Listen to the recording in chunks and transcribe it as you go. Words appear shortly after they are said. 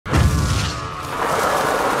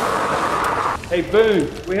Hey Boone,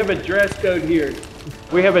 we have a dress code here.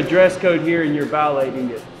 We have a dress code here and you're violating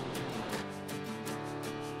it.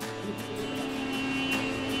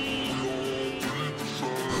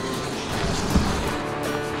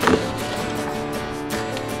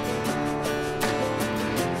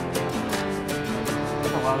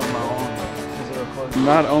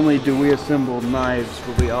 Not only do we assemble knives,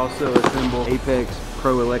 but we also assemble Apex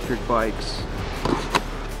Pro electric bikes.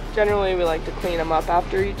 Generally, we like to clean them up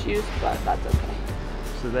after each use, but that's okay.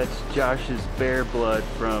 So that's Josh's bear blood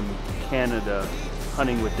from Canada,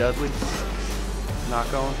 hunting with Dudley.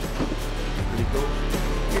 Knock on. Pretty cool.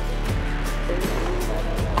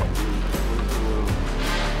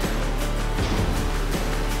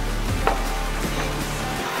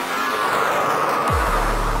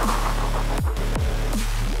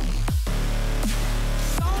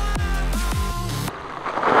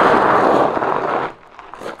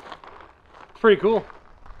 Pretty cool.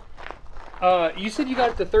 You said you got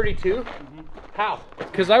it to 32? Mm-hmm. How?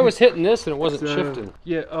 Because I was hitting this and it wasn't shifting.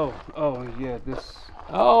 Yeah, oh, yeah, this.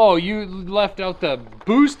 Oh, you left out the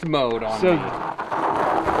boost mode on me.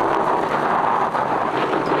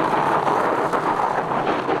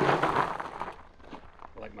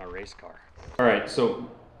 Like my race car. All right, so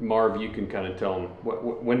Marv, you can kind of tell them,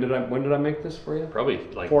 when did I make this for you? Probably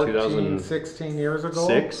like 16 years ago.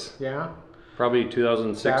 6? Yeah. Probably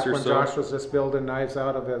 2006 Back or when so. Josh was just building knives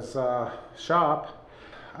out of his shop.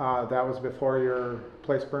 That was before your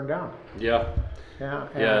place burned down. Yeah. Yeah.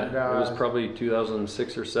 Yeah, And, it was probably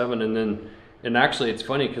 2006 or 7, and actually it's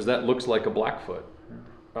funny because that looks like a Blackfoot.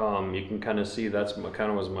 You can kind of see that's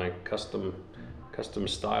kind of was my custom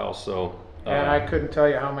style. So. And I couldn't tell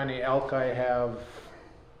you how many elk I have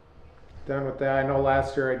done with that. I know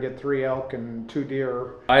last year I did 3 elk and 2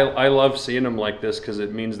 deer. I love seeing them like this because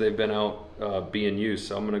it means they've been out being used.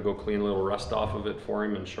 So I'm gonna go clean a little rust off of it for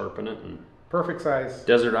him and sharpen it. And perfect size.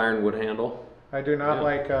 Desert iron wood handle. I do not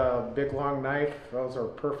like a big long knife. Those are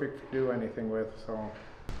perfect to do anything with. So.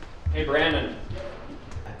 Hey Brandon.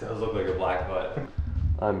 That does look like a Blackfoot.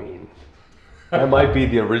 I mean, that might be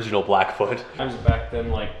the original Blackfoot. Times back then,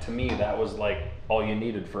 like to me, that was like all you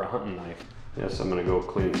needed for a hunting knife. Yes, I'm gonna go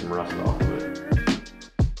clean some rust off of it.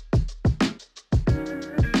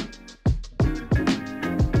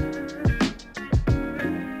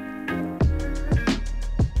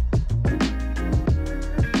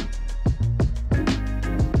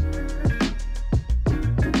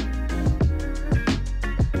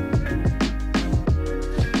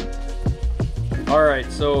 All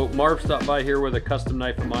right, so Marv stopped by here with a custom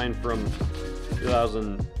knife of mine from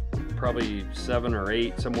 2000, probably 7 or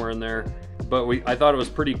 8, somewhere in there. But I thought it was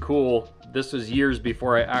pretty cool. This was years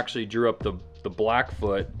before I actually drew up the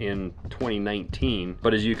Blackfoot in 2019.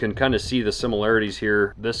 But as you can kind of see the similarities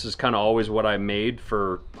here, this is kind of always what I made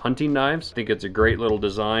for hunting knives. I think it's a great little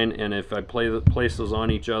design, and if I place those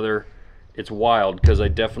on each other, it's wild because I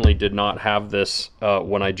definitely did not have this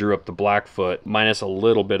when I drew up the Blackfoot. Minus a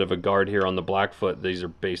little bit of a guard here on the Blackfoot, these are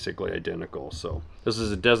basically identical. So this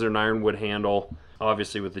is a desert ironwood handle.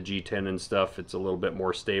 Obviously with the G10 and stuff, it's a little bit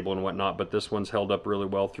more stable and whatnot, but this one's held up really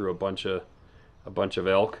well through a bunch of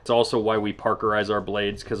elk. It's also why we Parkerize our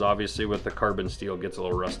blades, because obviously with the carbon steel it gets a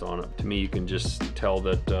little rust on it. To me, you can just tell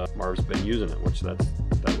that Marv's been using it, which that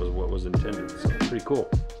was what was intended. So pretty cool.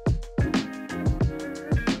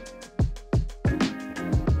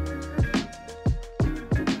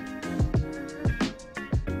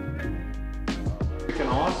 Freaking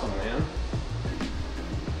awesome, man.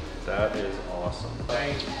 That is awesome.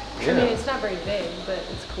 I mean, it's not very big, but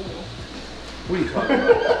it's cool. What are you talking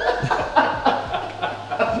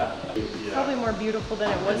about? Probably more beautiful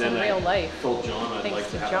than it was in real life. I told John I'd like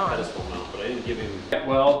to have John. a pedestal mount, but I didn't give him.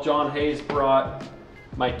 Well, John Hayes brought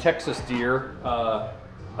my Texas deer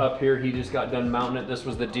up here. He just got done mounting it. This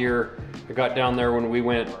was the deer I got down there when we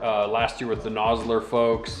went last year with the Nosler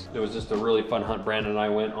folks. It was just a really fun hunt Brandon and I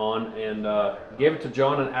went on, and gave it to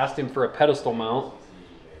John and asked him for a pedestal mount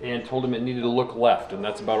and told him it needed to look left, and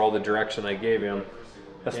that's about all the direction I gave him.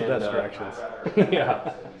 That's the best directions.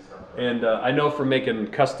 Yeah. And I know for making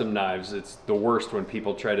custom knives, it's the worst when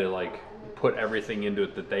people try to like put everything into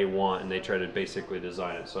it that they want and they try to basically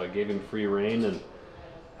design it. So I gave him free rein,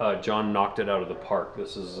 and John knocked it out of the park.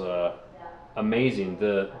 This is amazing.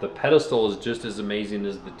 The pedestal is just as amazing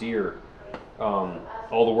as the deer.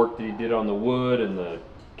 All the work that he did on the wood and the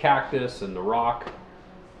cactus and the rock.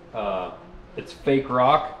 It's fake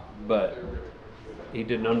rock, but he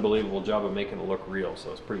did an unbelievable job of making it look real,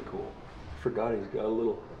 so it's pretty cool. I forgot he's got a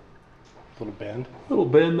little bend. Little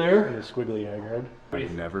bend there. And a squiggly eye guard.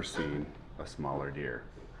 I've never seen a smaller deer.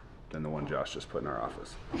 than the one Josh just put in our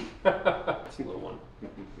office. It's a little one.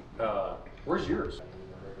 Where's yours?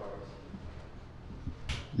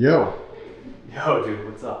 Yo. Yo, dude,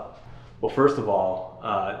 what's up? Well, first of all,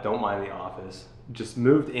 don't mind the office. Just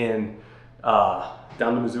moved in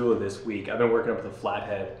down to Missoula this week. I've been working up at the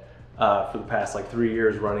Flathead for the past like 3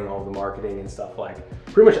 years, running all the marketing and stuff, like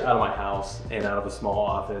pretty much out of my house and out of a small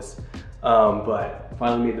office. But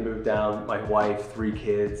finally made the move down. My wife, 3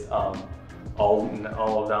 kids, all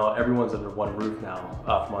now everyone's under one roof now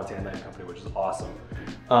for Montana Knife Company, which is awesome.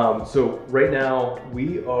 So right now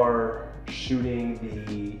we are shooting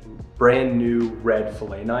the brand new red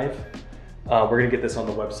fillet knife. We're gonna get this on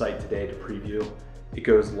the website today to preview. It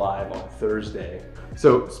goes live on Thursday.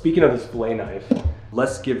 So speaking of this fillet knife,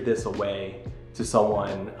 let's give this away to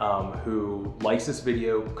someone who likes this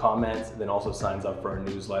video, comments, and then also signs up for our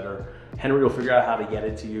newsletter. Henry will figure out how to get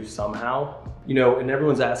it to you somehow. You know, and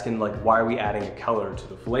everyone's asking like, why are we adding a color to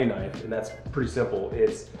the fillet knife? And that's pretty simple.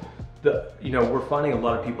 It's we're finding a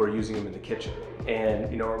lot of people are using them in the kitchen.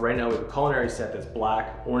 And right now we have a culinary set that's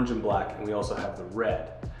black, orange and black, and we also have the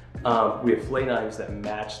red. We have fillet knives that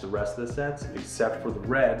match the rest of the sets except for the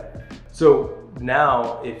red. So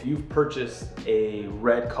now if you've purchased a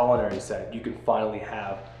red culinary set, you can finally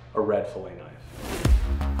have a red fillet knife.